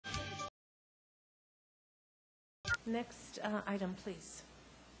Next item, please.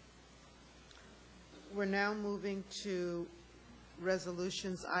 We're now moving to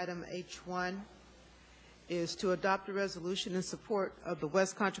resolutions. Item H-1 is to adopt a resolution in support of the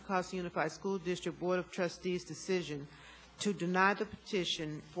West Contra Costa Unified School District Board of Trustees decision to deny the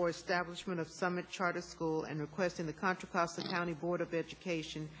petition for establishment of Summit Charter School and requesting the Contra Costa County Board of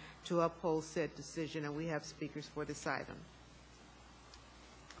Education to uphold said decision. And we have speakers for this item.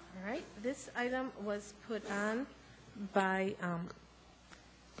 All right. This item was put on by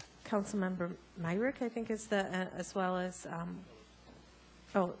Councilmember Myrick, I think is the, as well as,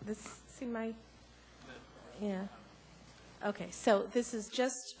 yeah. Okay, so this is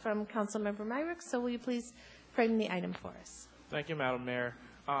just from Councilmember Myrick, so will you please frame the item for us? Thank you, Madam Mayor.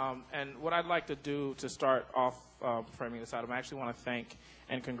 And what I'd like to do to start off framing this item, I actually want to thank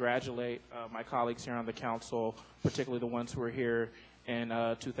and congratulate my colleagues here on the council, particularly the ones who were here in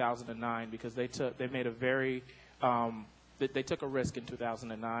 2009, because they made a very they took a risk in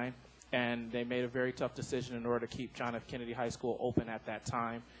 2009, and they made a very tough decision in order to keep John F. Kennedy High School open at that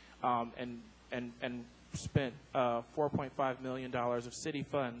time, and spent $4.5 million of city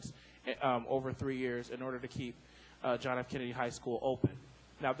funds over 3 years in order to keep John F. Kennedy High School open.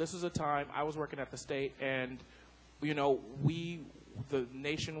 Now, this was a time I was working at the state, and you know, the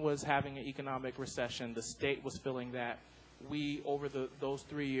nation was having an economic recession. The state was feeling that. We, over those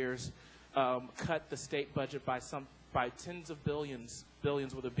 3 years, cut the state budget by tens of billions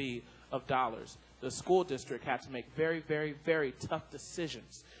with a B, of dollars. The school district had to make very, very, very tough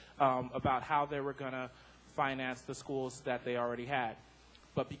decisions about how they were going to finance the schools that they already had.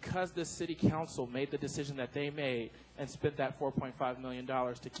 But because the city council made the decision that they made and spent that $4.5 million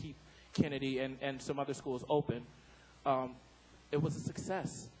to keep Kennedy and some other schools open, it was a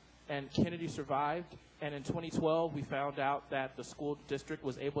success. And Kennedy survived. And in 2012, we found out that the school district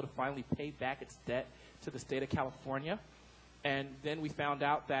was able to finally pay back its debt to the state of California. And then we found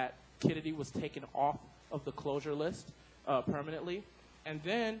out that Kennedy was taken off of the closure list permanently. And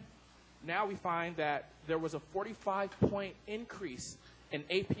then now we find that there was a 45-point increase in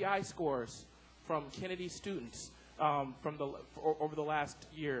API scores from Kennedy students over the last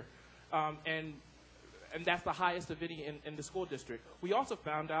year. And that's the highest of any in the school district. We also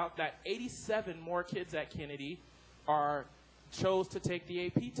found out that 87 more kids at Kennedy chose to take the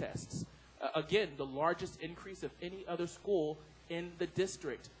AP tests. Again, the largest increase of any other school in the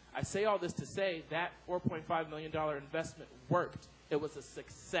district. I say all this to say that $4.5 million investment worked. It was a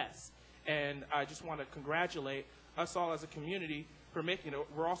success. And I just want to congratulate us all as a community for making it.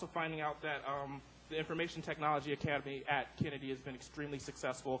 We're also finding out that the Information Technology Academy at Kennedy has been extremely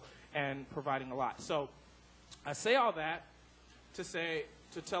successful and providing a lot. So I say all that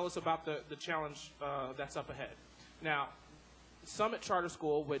to tell us about the challenge that's up ahead. Now, Summit Charter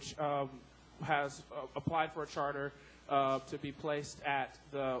School, which has applied for a charter to be placed at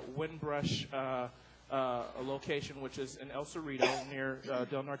the Windbrush location, which is in El Cerrito near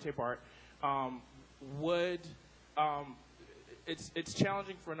Del Norte BART, it's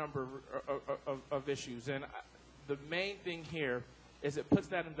challenging for a number of issues. And the main thing here is it puts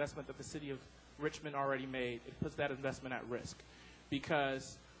that investment that the city of Richmond already made, it puts that investment at risk.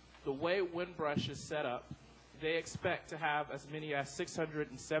 Because the way Windbrush is set up, they expect to have as many as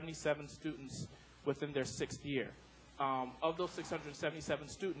 677 students within their 6th year. Of those 677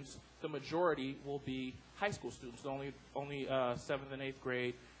 students, the majority will be high school students. Only 7th and 8th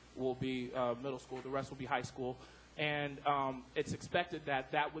grade will be middle school. The rest will be high school. And it's expected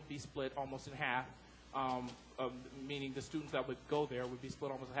that that would be split almost in half, meaning the students that would go there would be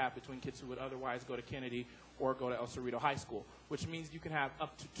split almost in half between kids who would otherwise go to Kennedy or go to El Cerrito High School, which means you can have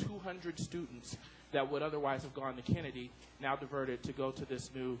up to 200 students that would otherwise have gone to Kennedy now diverted to go to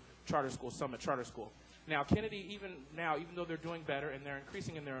this new charter school, Summit Charter School. Now, Kennedy, even though they're doing better and they're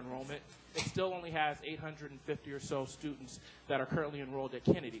increasing in their enrollment, it still only has 850 or so students that are currently enrolled at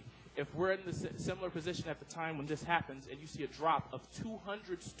Kennedy. If we're in the similar position at the time when this happens and you see a drop of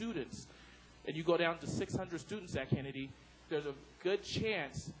 200 students and you go down to 600 students at Kennedy, there's a good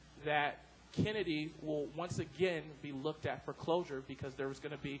chance that Kennedy will once again be looked at for closure because there's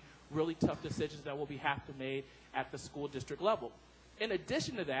going to be really tough decisions that will have to be made at the school district level. In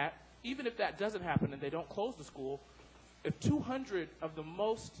addition to that, even if that doesn't happen and they don't close the school, if 200 of the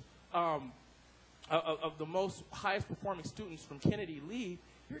most highest performing students from Kennedy leave,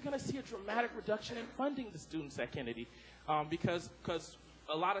 you're going to see a dramatic reduction in funding the students at Kennedy because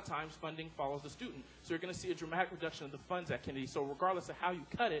a lot of times funding follows the student. So you're going to see a dramatic reduction of the funds at Kennedy. So regardless of how you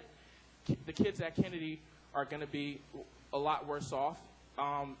cut it, the kids at Kennedy are going to be a lot worse off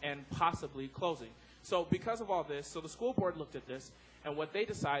and possibly closing. So because of all this, so the school board looked at this, and what they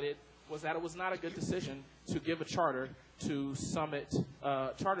decided was that it was not a good decision to give a charter to Summit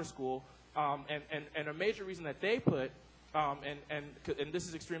Charter School, and a major reason that they put, and this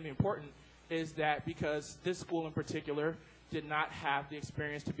is extremely important, is that because this school in particular did not have the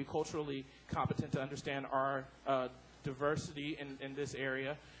experience to be culturally competent to understand our diversity in this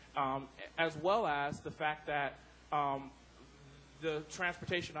area, as well as the fact that the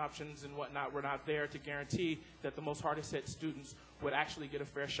transportation options and whatnot were not there to guarantee that the most hardest hit students would actually get a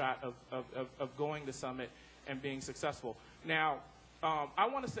fair shot of going to Summit and being successful. Now, I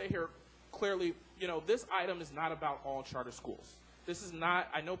want to say here clearly, this item is not about all charter schools. This is not,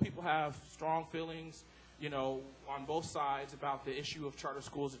 I know people have strong feelings, on both sides about the issue of charter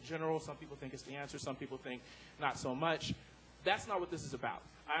schools in general. Some people think it's the answer. Some people think not so much. That's not what this is about.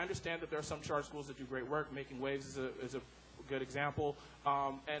 I understand that there are some charter schools that do great work. Making Waves is a good example.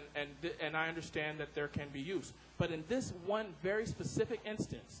 And I understand that there can be use. But in this one very specific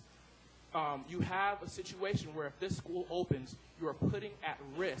instance, you have a situation where if this school opens, you are putting at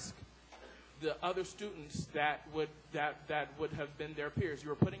risk the other students that would have been their peers.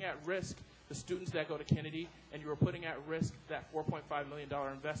 You are putting at risk the students that go to Kennedy, and you are putting at risk that $4.5 million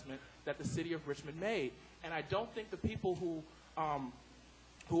investment that the city of Richmond made. And I don't think the people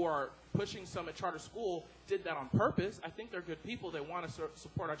who are pushing Summit Charter School did that on purpose. I think they're good people. They want to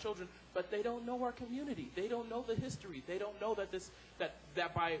support our children, but they don't know our community. They don't know the history. They don't know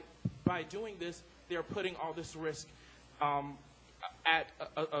that by doing this, they're putting all this risk at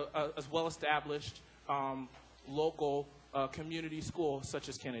a well-established local community school such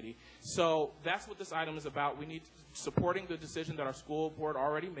as Kennedy. So that's what this item is about. We need supporting the decision that our school board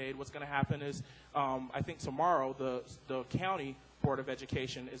already made. What's going to happen is, I think tomorrow, the county Board of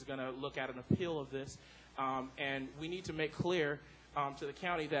Education is going to look at an appeal of this, and we need to make clear to the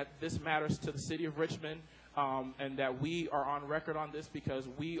county that this matters to the city of Richmond, and that we are on record on this because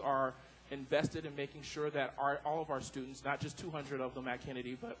we are invested in making sure that all of our students, not just 200 of them at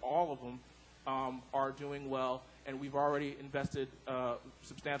Kennedy, but all of them are doing well, and we've already invested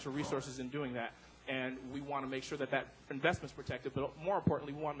substantial resources in doing that. And we want to make sure that that investment's protected, but more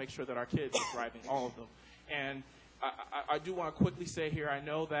importantly, we want to make sure that our kids are thriving, all of them. And I do want to quickly say here, I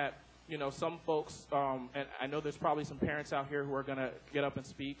know that, some folks, and I know there's probably some parents out here who are going to get up and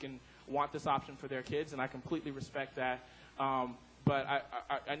speak and want this option for their kids, and I completely respect that. But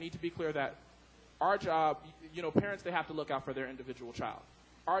I need to be clear that our job, parents, they have to look out for their individual child.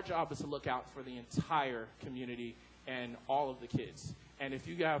 Our job is to look out for the entire community and all of the kids. And if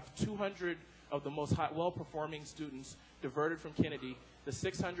you have 200 of the most well-performing students diverted from Kennedy, the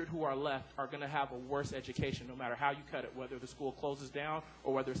 600 who are left are going to have a worse education no matter how you cut it, whether the school closes down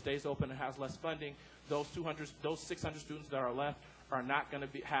or whether it stays open and has less funding. Those 600 students that are left are not going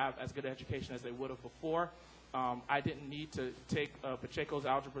to have as good an education as they would have before. I didn't need to take Pacheco's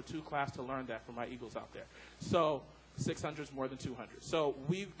Algebra 2 class to learn that for my Eagles out there. So 600 is more than 200. So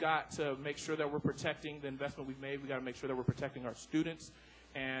we've got to make sure that we're protecting the investment we've made. We've got to make sure that we're protecting our students.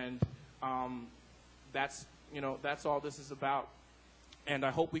 And that's all this is about. And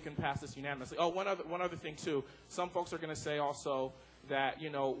I hope we can pass this unanimously. Oh, one other thing, too. Some folks are going to say also that,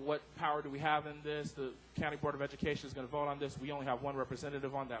 what power do we have in this? The County Board of Education is going to vote on this. We only have one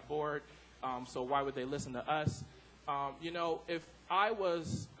representative on that board. So why would they listen to us? If I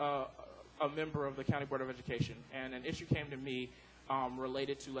was a member of the County Board of Education and an issue came to me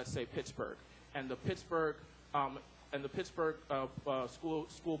related to, let's say, Pittsburgh, and the Pittsburgh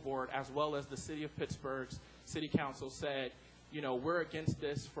school board, as well as the city of Pittsburgh's city council, said, we're against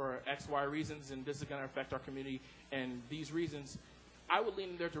this for X, Y reasons, and this is going to affect our community, and these reasons, I would lean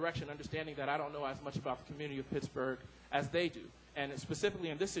in their direction, understanding that I don't know as much about the community of Pittsburgh as they do. And specifically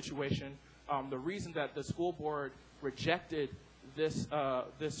in this situation, the reason that the school board rejected this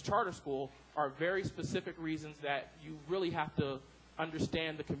charter school are very specific reasons that you really have to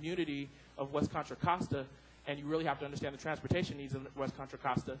understand the community of West Contra Costa, and you really have to understand the transportation needs of West Contra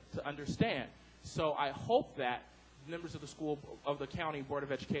Costa to understand. So I hope that members of the County Board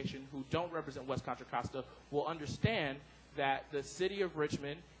of Education who don't represent West Contra Costa will understand that the city of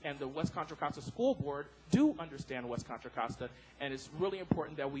Richmond and the West Contra Costa School Board do understand West Contra Costa, and it's really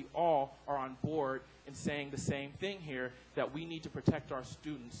important that we all are on board in saying the same thing here, that we need to protect our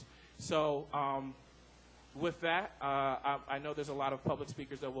students. So with that, I know there's a lot of public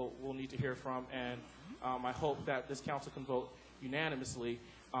speakers that we'll need to hear from, and I hope that this council can vote unanimously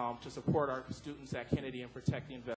to support our students at Kennedy and protect the investment.